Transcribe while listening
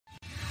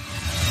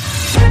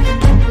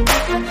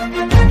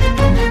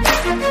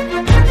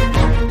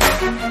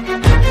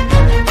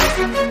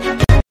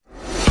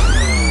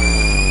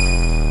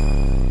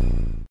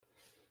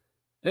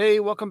Hey,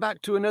 welcome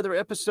back to another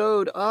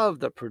episode of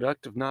the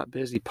Productive Not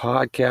Busy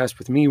podcast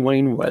with me,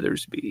 Wayne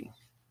Weathersby,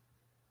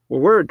 where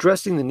we're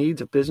addressing the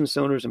needs of business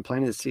owners and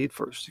planting the seed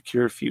for a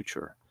secure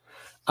future.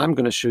 I'm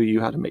going to show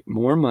you how to make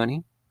more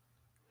money,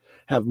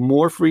 have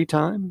more free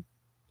time,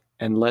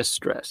 and less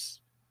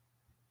stress.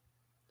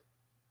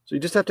 So you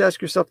just have to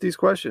ask yourself these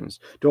questions.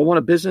 Do I want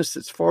a business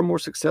that's far more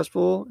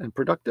successful and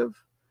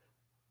productive?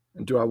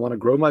 And do I want to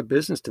grow my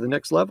business to the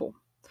next level?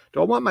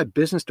 Do I want my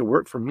business to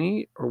work for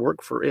me or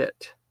work for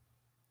it?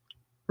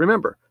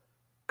 Remember,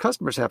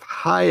 customers have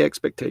high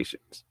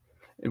expectations,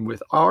 and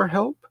with our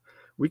help,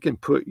 we can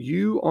put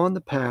you on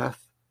the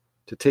path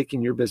to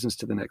taking your business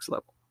to the next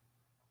level.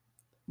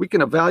 We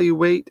can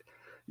evaluate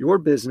your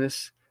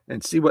business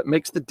and see what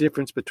makes the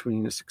difference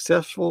between a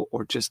successful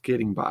or just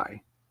getting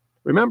by.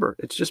 Remember,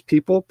 it's just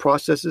people,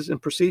 processes,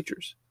 and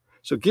procedures.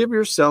 So give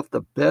yourself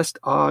the best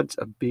odds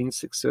of being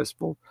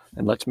successful,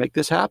 and let's make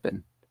this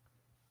happen.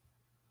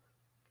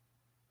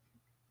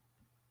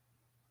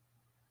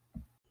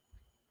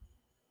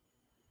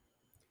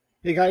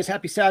 Hey guys,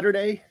 happy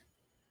Saturday.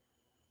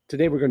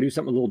 Today we're going to do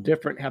something a little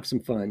different, have some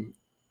fun.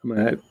 I'm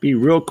going to be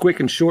real quick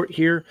and short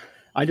here.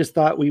 I just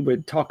thought we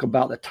would talk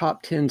about the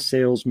top 10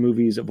 sales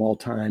movies of all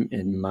time,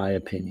 in my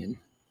opinion.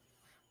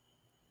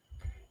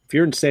 If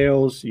you're in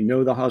sales, you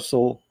know the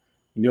hustle,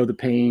 you know the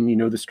pain, you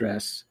know the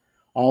stress.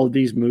 All of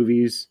these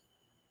movies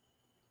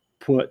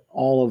put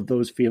all of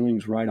those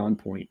feelings right on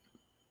point.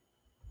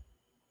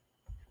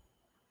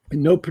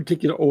 In no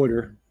particular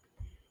order,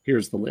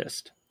 here's the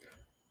list.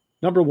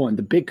 Number 1,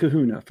 The Big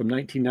Kahuna from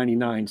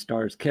 1999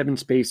 stars Kevin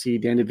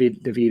Spacey, Danny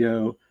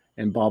DeVito,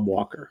 and Bob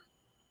Walker.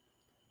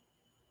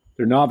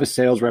 They're novice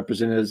sales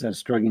representatives at a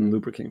struggling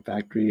lubricant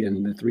factory,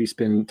 and the three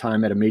spend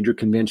time at a major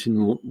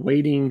convention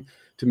waiting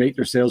to make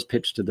their sales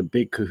pitch to the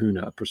Big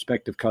Kahuna, a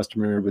prospective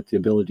customer with the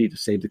ability to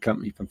save the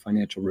company from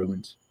financial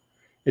ruins.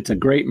 It's a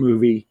great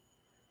movie,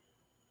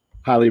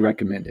 highly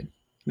recommended.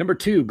 Number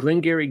 2,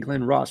 Glengarry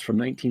Glen Ross from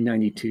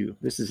 1992.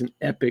 This is an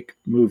epic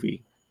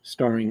movie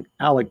starring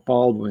Alec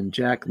Baldwin,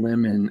 Jack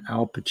Lemmon,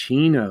 Al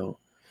Pacino.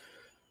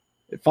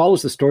 It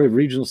follows the story of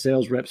regional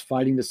sales reps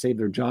fighting to save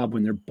their job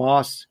when their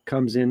boss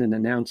comes in and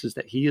announces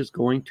that he is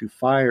going to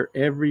fire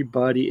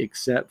everybody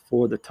except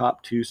for the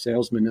top 2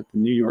 salesmen at the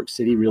New York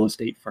City real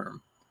estate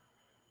firm.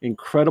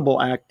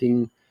 Incredible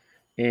acting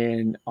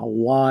and a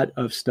lot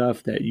of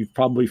stuff that you've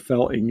probably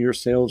felt in your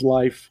sales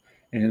life,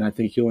 and I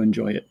think you'll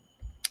enjoy it.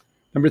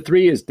 Number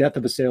 3 is Death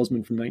of a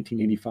Salesman from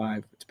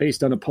 1985. It's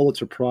based on a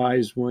Pulitzer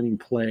Prize-winning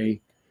play.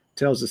 It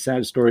tells the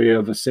sad story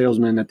of a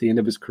salesman at the end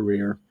of his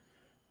career.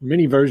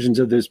 Many versions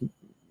of this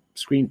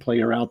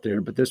screenplay are out there,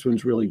 but this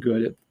one's really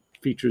good. It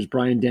features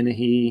Brian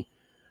Dennehy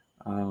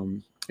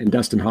and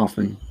Dustin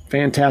Hoffman.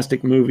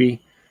 Fantastic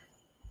movie.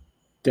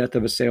 Death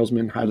of a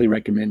Salesman, highly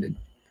recommended.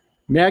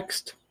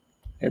 Next,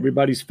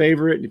 everybody's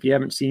favorite. If you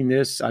haven't seen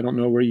this, I don't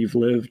know where you've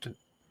lived.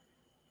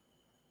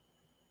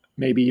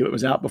 Maybe it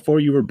was out before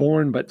you were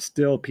born, but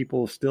still,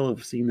 people still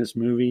have seen this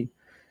movie.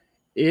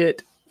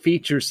 It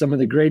features some of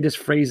the greatest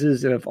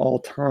phrases of all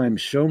time.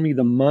 Show me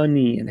the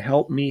money and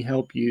help me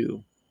help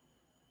you.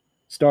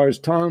 Stars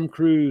Tom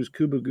Cruise,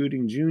 Cuba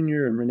Gooding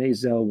Jr., and Renee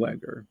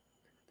Zellweger.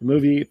 The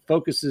movie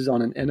focuses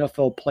on an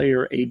NFL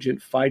player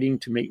agent fighting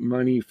to make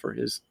money for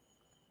his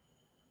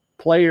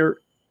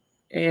player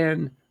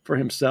and for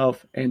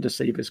himself and to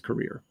save his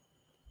career.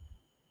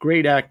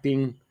 Great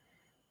acting,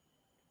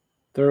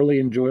 thoroughly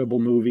enjoyable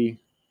movie.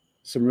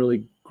 Some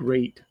really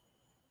great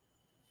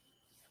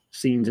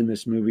scenes in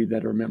this movie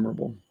that are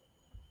memorable.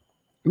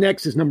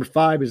 Next is number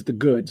 5 is The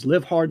Goods,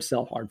 Live Hard,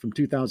 Sell Hard from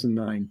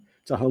 2009.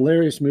 It's a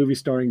hilarious movie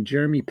starring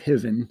Jeremy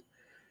Piven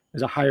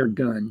as a hired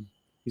gun.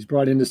 He's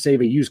brought in to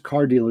save a used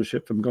car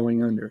dealership from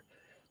going under.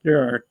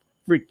 There are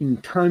freaking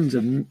tons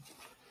of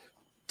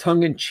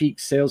tongue-in-cheek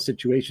sales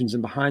situations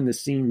and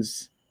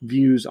behind-the-scenes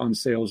views on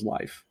sales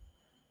life.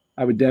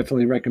 I would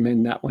definitely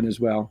recommend that one as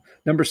well.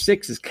 Number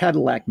 6 is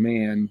Cadillac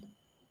Man.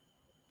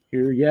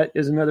 Here yet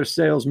is another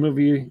sales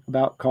movie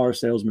about car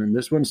salesmen.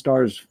 This one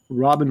stars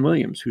Robin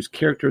Williams, whose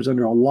character is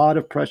under a lot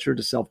of pressure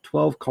to sell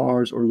 12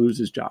 cars or lose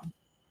his job.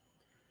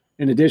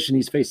 In addition,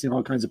 he's facing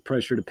all kinds of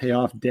pressure to pay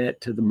off debt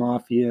to the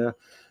mafia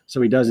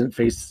so he doesn't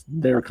face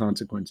their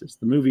consequences.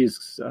 The movie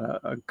is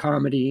a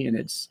comedy, and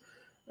it's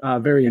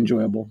very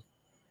enjoyable.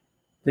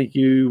 I think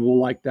you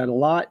will like that a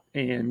lot,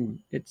 and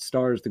it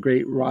stars the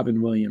great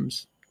Robin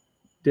Williams.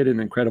 Did an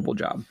incredible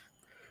job.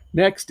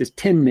 Next is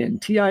Tin Men,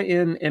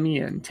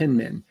 Tinmen, Tin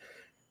Men.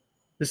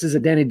 This is a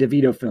Danny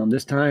DeVito film.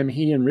 This time,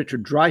 he and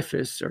Richard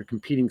Dreyfuss are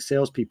competing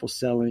salespeople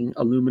selling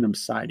aluminum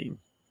siding.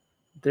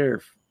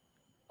 They're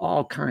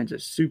all kinds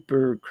of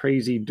super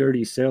crazy,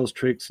 dirty sales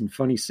tricks and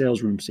funny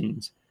sales room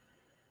scenes.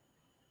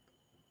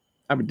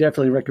 I would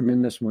definitely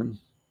recommend this one.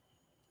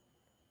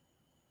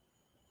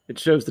 It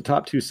shows the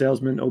top 2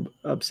 salesmen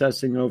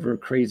obsessing over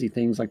crazy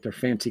things like their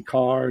fancy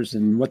cars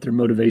and what their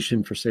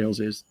motivation for sales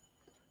is.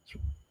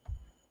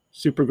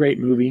 Super great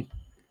movie.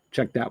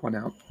 Check that one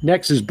out.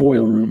 Next is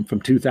Boiler Room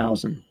from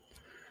 2000.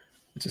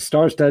 It's a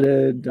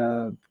star-studded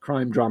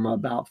crime drama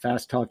about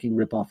fast-talking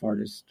rip-off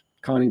artists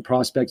conning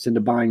prospects into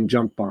buying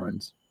junk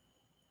bonds.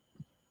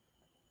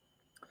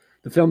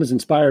 The film is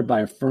inspired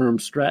by a firm,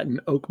 Stratton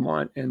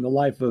Oakmont, and the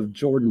life of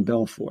Jordan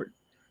Belfort,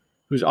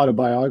 whose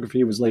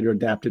autobiography was later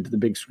adapted to the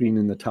big screen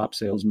in the top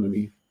sales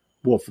movie,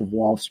 Wolf of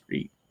Wall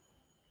Street.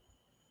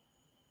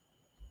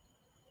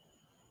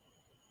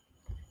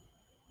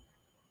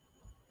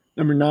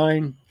 Number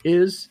 9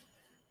 is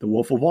The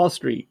Wolf of Wall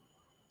Street.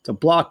 It's a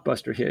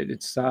blockbuster hit.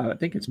 I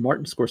think it's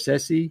Martin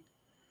Scorsese.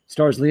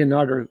 Stars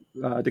Leonardo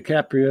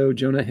DiCaprio,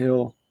 Jonah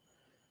Hill.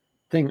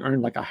 Thing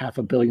earned like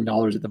 $500 million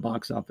at the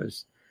box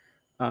office.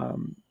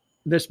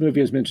 This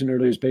movie, as mentioned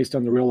earlier, is based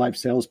on the real-life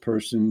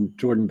salesperson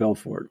Jordan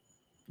Belfort.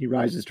 He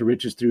rises to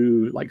riches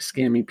through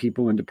scamming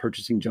people into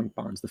purchasing junk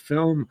bonds. The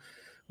film,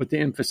 with the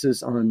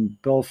emphasis on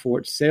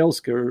Belfort's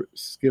sales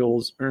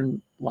skills,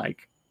 earned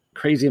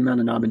crazy amount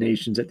of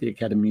nominations at the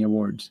Academy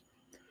Awards.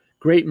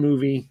 Great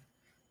movie,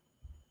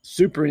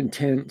 super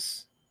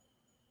intense,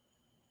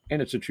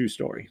 and it's a true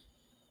story.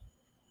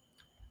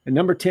 And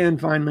number 10,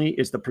 finally,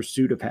 is The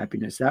Pursuit of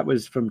Happiness. That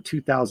was from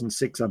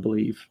 2006, I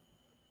believe.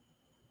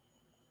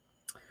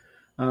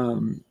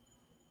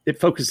 It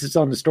focuses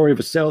on the story of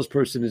a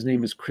salesperson. His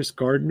name is Chris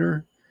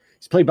Gardner.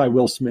 He's played by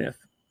Will Smith.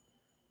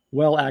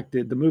 Well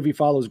acted. The movie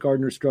follows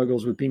Gardner's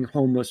struggles with being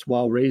homeless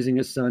while raising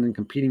his son and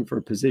competing for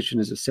a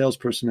position as a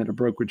salesperson at a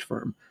brokerage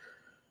firm.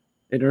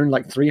 It earned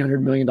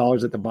 $300 million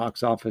at the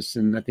box office,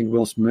 and I think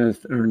Will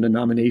Smith earned a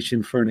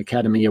nomination for an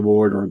Academy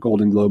Award or a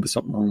Golden Globe or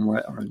something along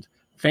that line.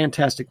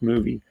 Fantastic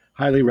movie.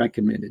 Highly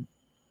recommended.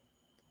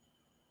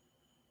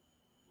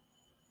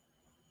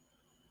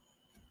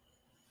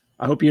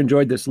 I hope you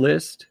enjoyed this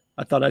list.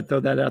 I thought I'd throw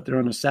that out there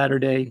on a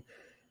Saturday.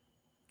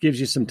 Gives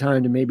you some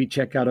time to maybe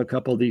check out a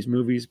couple of these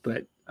movies,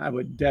 but I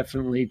would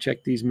definitely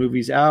check these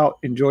movies out.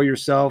 Enjoy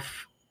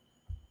yourself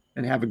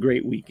and have a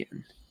great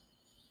weekend.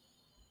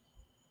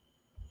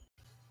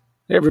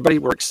 Hey everybody,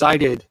 we're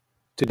excited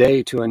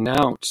today to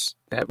announce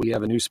that we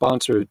have a new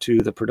sponsor to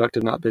the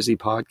Productive Not Busy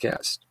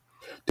podcast.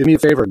 Do me a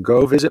favor,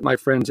 go visit my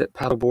friends at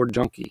Paddleboard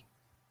Junkie,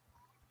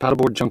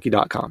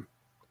 paddleboardjunkie.com.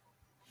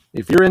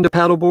 If you're into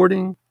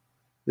paddleboarding,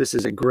 this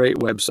is a great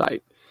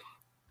website.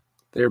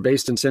 They're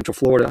based in Central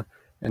Florida,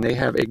 and they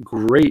have a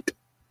great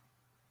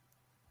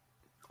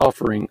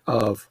offering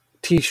of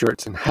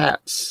t-shirts and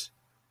hats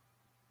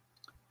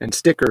and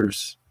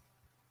stickers.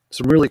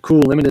 Some really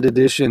cool limited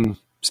edition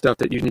stuff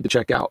that you need to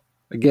check out.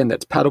 Again,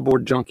 that's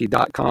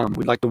paddleboardjunkie.com.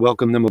 We'd like to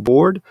welcome them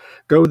aboard.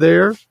 Go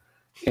there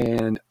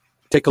and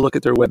take a look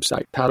at their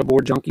website,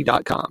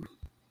 paddleboardjunkie.com.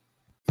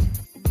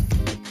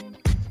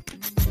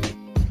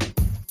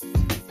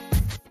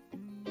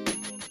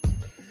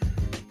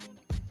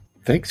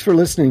 Thanks for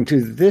listening to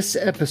this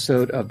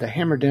episode of the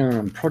Hammer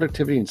Down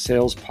Productivity and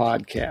Sales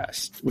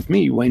Podcast with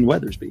me, Wayne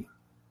Weathersby.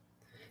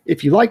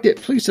 If you liked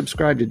it, please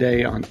subscribe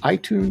today on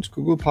iTunes,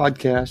 Google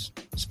Podcasts,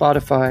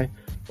 Spotify,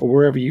 or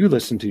wherever you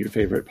listen to your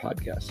favorite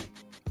podcasts.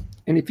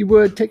 And if you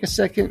would, take a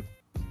second,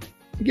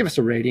 give us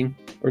a rating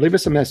or leave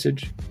us a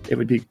message. It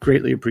would be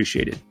greatly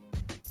appreciated.